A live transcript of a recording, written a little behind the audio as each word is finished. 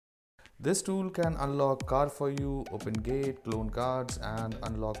This tool can unlock car for you, open gate, clone cards, and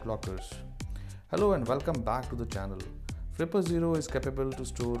unlock lockers. Hello and welcome back to the channel. flipperzero is capable to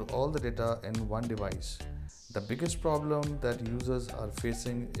store all the data in one device. The biggest problem that users are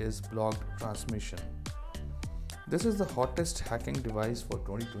facing is blocked transmission. This is the hottest hacking device for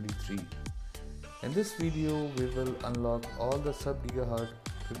 2023. In this video, we will unlock all the sub-GHz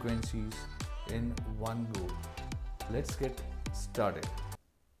frequencies in one go. Let's get started.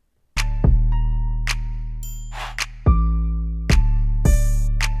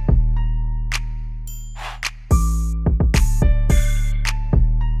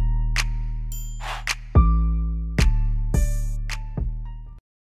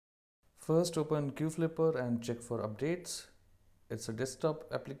 First, open QFlipper and check for updates. It's a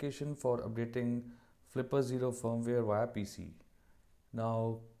desktop application for updating flipperzero firmware via PC.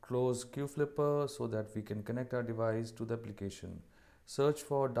 Now close QFlipper so that we can connect our device to the application. Search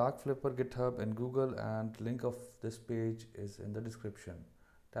for Dark Flipper GitHub in Google and link of this page is in the description.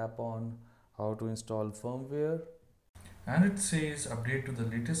 Tap on how to install firmware and it says update to the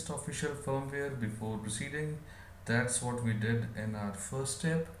latest official firmware before proceeding. That's what we did in our first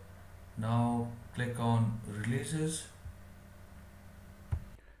step. Now click on releases,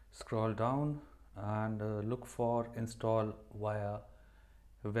 scroll down and look for install via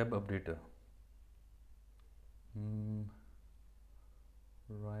web updater.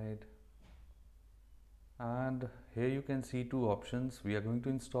 Right, and here you can see two options. We are going to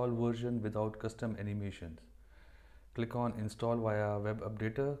install version without custom animations. Click on install via web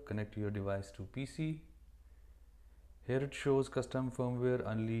updater, connect your device to PC. Here it shows custom firmware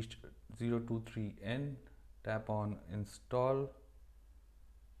unleashed 023N. Tap on install.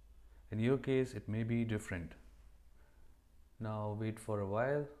 In your case it may be different. Now wait for a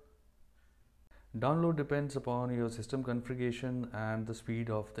while. Download depends upon your system configuration and the speed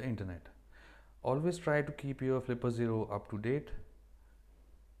of the internet. Always try to keep your flipperzero up to date.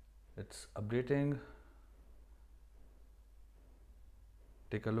 It's updating.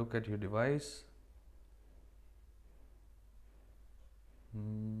 Take a look at your device.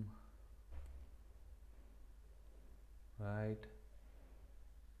 Right.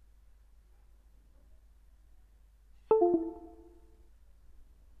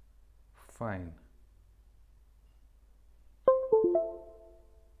 Fine.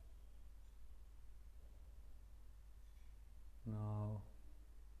 Now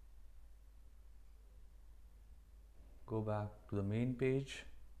go back to the main page.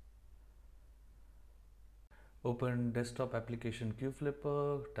 Open desktop application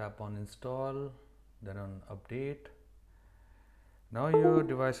QFlipper, tap on install, then on update. Now your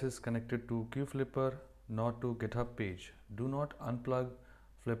device is connected to QFlipper, not to GitHub page. Do not unplug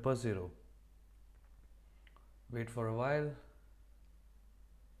flipperzero. Wait for a while.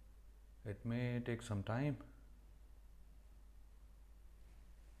 It may take some time.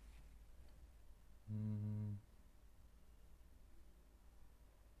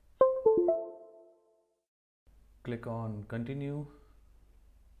 Click on continue.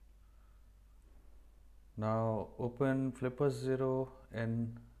 Now open flipperzero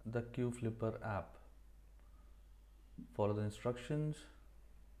in the QFlipper app. Follow the instructions.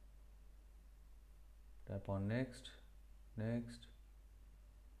 Tap on next, next.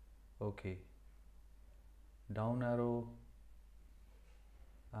 OK. Down arrow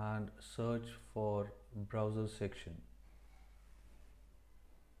and search for browser section.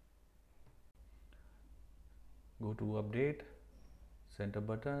 Go to update, center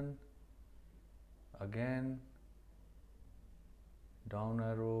button, again, down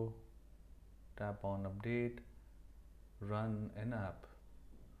arrow, tap on update, run an app,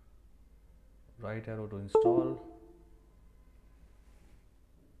 right arrow to install.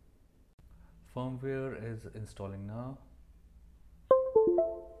 Firmware is installing now.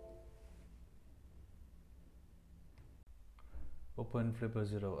 Open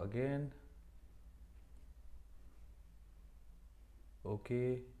flipperzero again.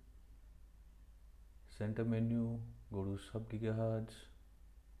 OK. Center menu, go to sub-GHz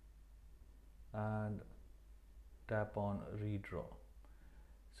and tap on redraw.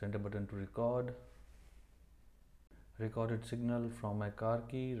 Center button to record. Recorded signal from my car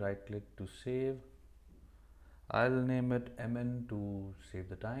key, right click to save. I'll name it MN to save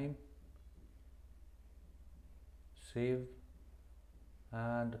the time. Save.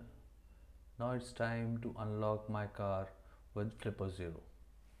 And now it's time to unlock my car with flipperzero.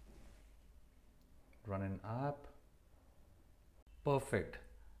 Run an app. Perfect.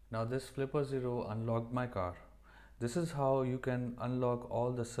 Now this flipperzero unlocked my car. This is how you can unlock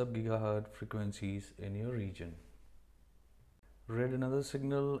all the sub-GHz frequencies in your region. read another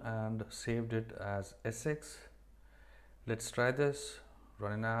signal and saved it as SX. Let's try this,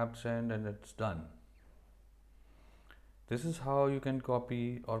 run an app send, and it's done. This is how you can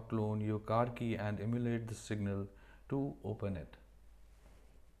copy or clone your car key and emulate the signal to open it.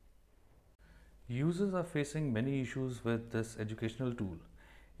 Users are facing many issues with this educational tool.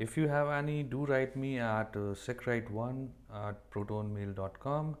 If you have any, do write me at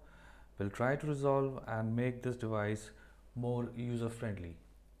secright1@protonmail.com. We'll try to resolve and make this device more user friendly.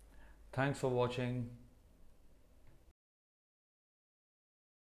 Thanks for watching.